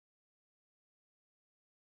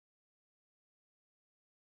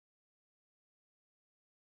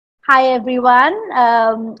Hi everyone.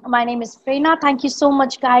 My name is Prerna. Thank you so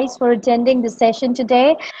much, guys, for attending the session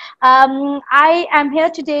today. I am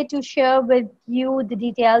here today to share with you the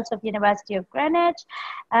details of University of Greenwich.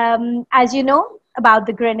 As you know about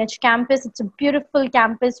the Greenwich campus, it's a beautiful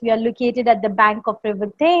campus. We are located at the bank of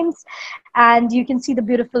River Thames, and you can see the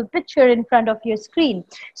beautiful picture in front of your screen.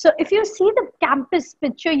 So, if you see the campus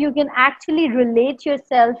picture, you can actually relate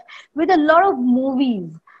yourself with a lot of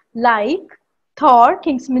movies like Thor,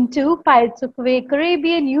 Kingsman 2, Pirates of the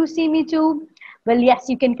Caribbean, You See Me Too. Well, yes,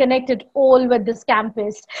 you can connect it all with this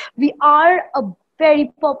campus. We are a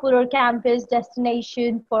very popular campus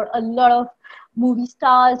destination for a lot of movie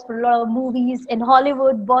stars, for a lot of movies in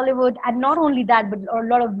Hollywood, Bollywood, and not only that, but a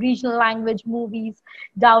lot of regional language movies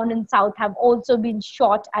down in South have also been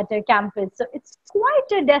shot at our campus. So it's quite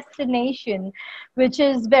a destination which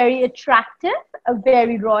is very attractive,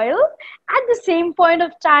 very royal, at the same point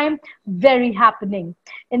of time, very happening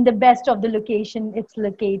in the best of the location it's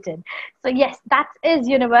located. So yes, that is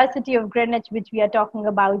University of Greenwich, which we are talking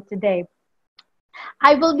about today.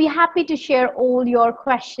 I will be happy to share all your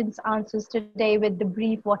questions, answers today with the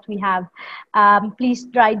brief what we have. Please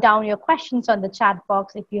write down your questions on the chat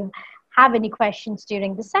box if you have any questions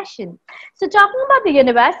during the session. So talking about the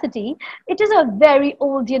university, it is a very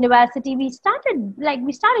old university. We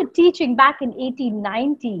started teaching back in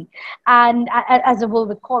 1890 and as a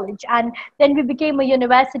Warwick College, and then we became a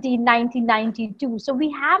university in 1992. So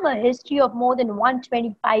we have a history of more than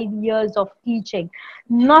 125 years of teaching,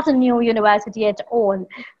 not a new university at all.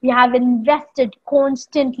 We have invested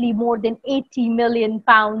constantly more than 80 million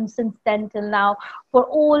pounds since then till now for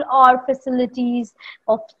all our facilities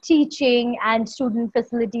of teaching and student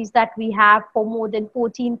facilities that we have for more than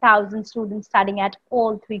 14,000 students studying at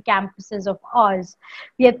all three campuses of ours.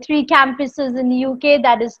 We have three campuses in the UK,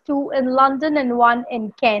 that is two in London and one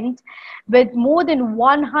in Kent, with more than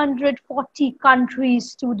 140 countries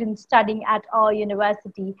students studying at our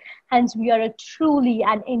university. Hence, we are a truly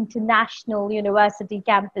an international university,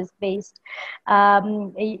 campus-based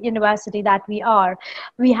university that we are.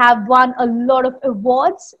 We have won a lot of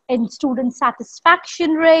awards in student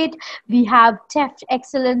satisfaction rate. We have TEF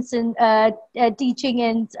excellence in teaching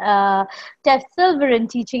and TEF silver in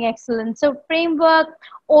teaching excellence. So framework.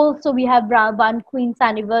 Also, we have won Queen's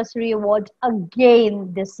Anniversary Award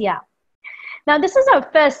again this year. Now, this is our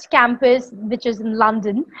first campus, which is in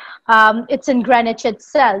London. It's in Greenwich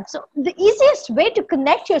itself. So the easiest way to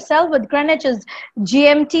connect yourself with Greenwich is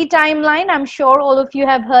GMT timeline. I'm sure all of you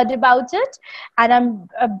have heard about it, and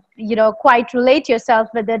quite relate yourself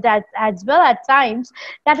with it as well at times.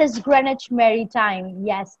 That is Greenwich Merry Time.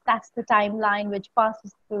 Yes, that's the timeline which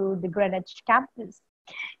passes through the Greenwich campus.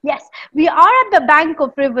 Yes, we are at the bank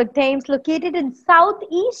of River Thames, located in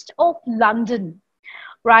southeast of London,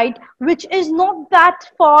 right, which is not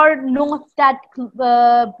that far, not that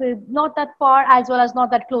far, as well as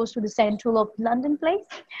not that close to the central of London place.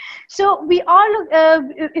 So we are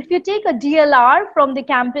if you take a DLR from the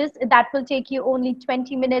campus, that will take you only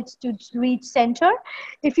 20 minutes to reach center.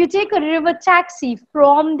 If you take a river taxi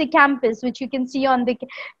from the campus, which you can see on the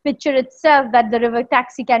picture itself, that the river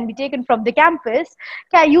taxi can be taken from the campus,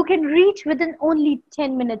 you can reach within only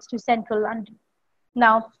 10 minutes to central London.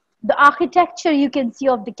 Now, the architecture you can see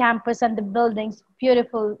of the campus and the buildings,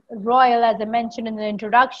 beautiful, royal, as I mentioned in the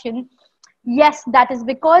introduction. Yes, that is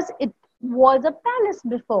because it was a palace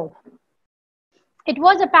before. It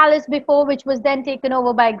was a palace before, which was then taken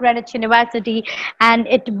over by Greenwich University, and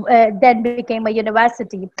it then became a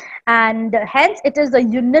university. And hence, it is a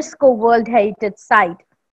UNESCO World Heritage Site.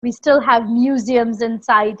 We still have museums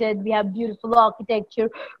inside it. We have beautiful architecture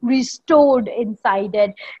restored inside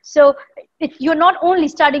it. So if you're not only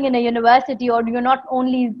studying in a university, or you're not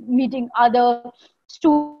only meeting other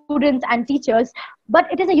students and teachers,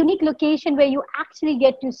 but it is a unique location where you actually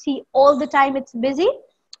get to see all the time it's busy,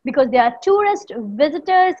 because there are tourist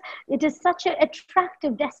visitors. It is such an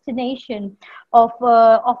attractive destination of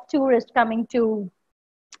tourists coming to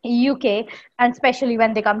UK, and especially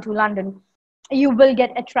when they come to London, you will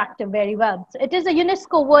get attractive very well. So it is a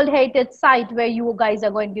UNESCO World Heritage Site where you guys are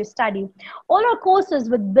going to study. All our courses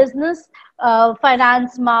with business,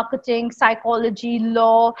 finance, marketing, psychology,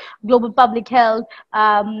 law, global public health,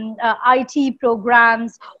 IT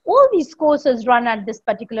programs, all these courses run at this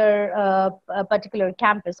particular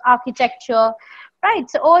campus. Architecture, right?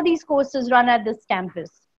 So all these courses run at this campus.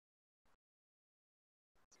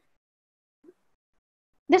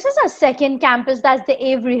 This is our second campus, that's the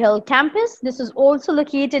Avery Hill campus. This is also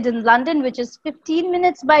located in London, which is 15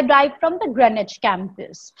 minutes by drive from the Greenwich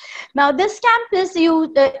campus. Now, this campus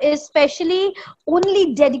is specially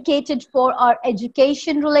only dedicated for our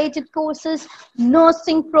education-related courses,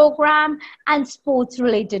 nursing program, and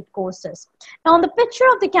sports-related courses. Now, on the picture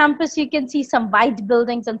of the campus, you can see some white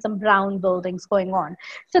buildings and some brown buildings going on.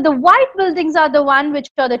 So the white buildings are the one which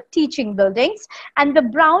are the teaching buildings, and the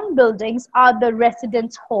brown buildings are the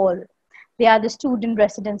residence hall. They are the student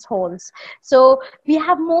residence halls. So we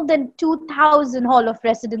have more than 2,000 hall of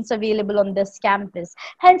residence available on this campus.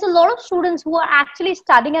 Hence, a lot of students who are actually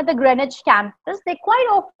studying at the Greenwich campus, they quite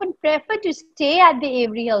often prefer to stay at the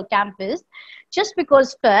Avery Hill campus, just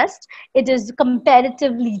because first, it is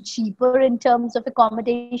comparatively cheaper in terms of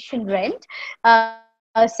accommodation rent.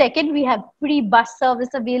 Second, we have free bus service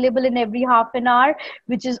available in every half an hour,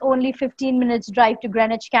 which is only 15 minutes drive to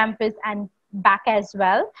Greenwich campus and back as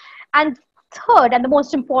well. And third, and the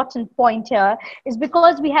most important point here, is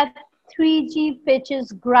because we have 3G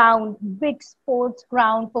pitches ground, big sports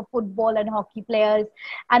ground for football and hockey players,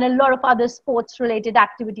 and a lot of other sports related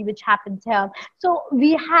activity which happens here. So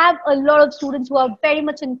we have a lot of students who are very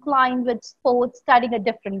much inclined with sports, studying a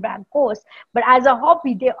different brand course, but as a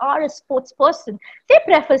hobby, they are a sports person. They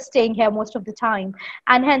prefer staying here most of the time,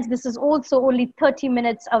 and hence this is also only 30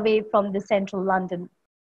 minutes away from the central London.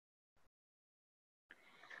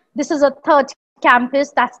 This is a third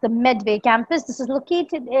campus, that's the Medway campus. This is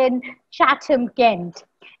located in Chatham, Kent.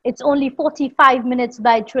 It's only 45 minutes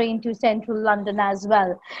by train to central London as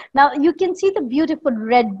well. Now, you can see the beautiful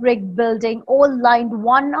red brick building all lined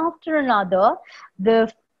one after another.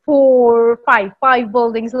 The five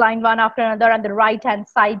buildings lined one after another on the right-hand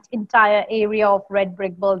side, entire area of red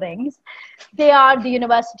brick buildings. They are the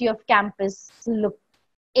University of Campus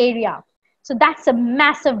area. So that's a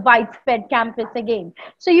massive widespread campus again.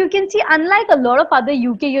 So you can see, unlike a lot of other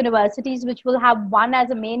UK universities, which will have one as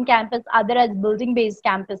a main campus, other as building-based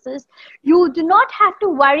campuses, you do not have to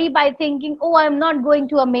worry by thinking, oh, I'm not going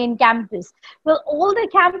to a main campus. Well, all the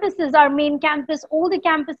campuses are main campus, all the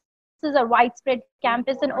campuses are widespread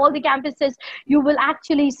campus, and all the campuses you will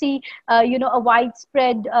actually see a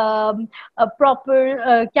widespread a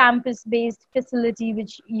proper campus based facility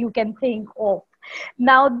which you can think of.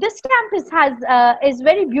 Now, this campus is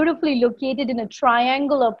very beautifully located in a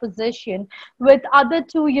triangular position with other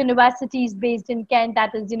two universities based in Kent,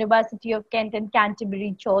 that is University of Kent and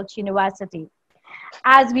Canterbury Church University.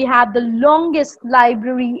 As we have the longest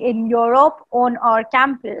library in Europe on our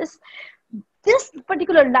campus, this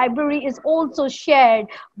particular library is also shared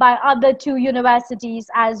by other two universities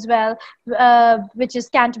as well, which is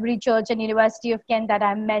Canterbury Church and University of Kent that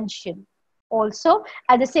I mentioned. Also,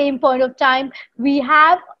 at the same point of time, we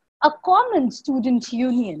have a common student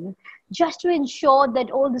union just to ensure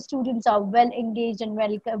that all the students are well engaged and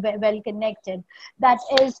well connected. That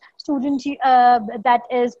is that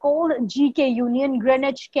is called GK Union,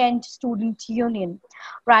 Greenwich Kent Student Union,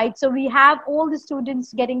 right? So we have all the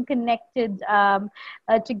students getting connected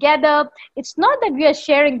together. It's not that we are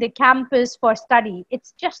sharing the campus for study.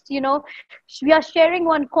 It's just, we are sharing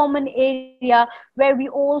one common area where we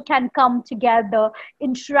all can come together,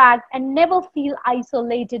 interact, and never feel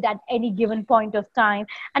isolated at any given point of time.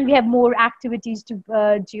 And we have more activities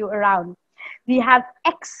to do around. We have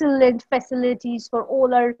excellent facilities for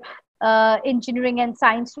all our engineering and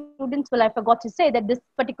science students. Well, I forgot to say that this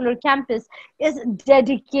particular campus is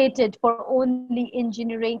dedicated for only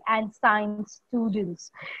engineering and science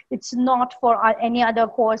students. It's not for any other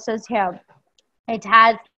courses here. It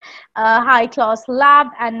has a high-class lab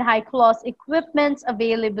and high-class equipments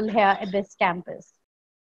available here at this campus.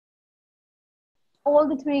 All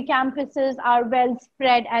the three campuses are well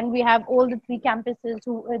spread, and we have all the three campuses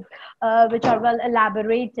which are well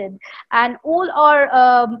elaborated, and all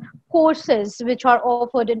our courses which are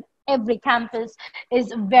offered in every campus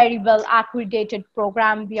is very well accredited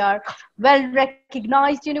program. We are well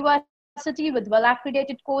recognized university with well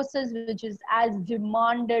accredited courses, which is as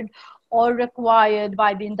demanded or required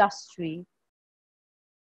by the industry.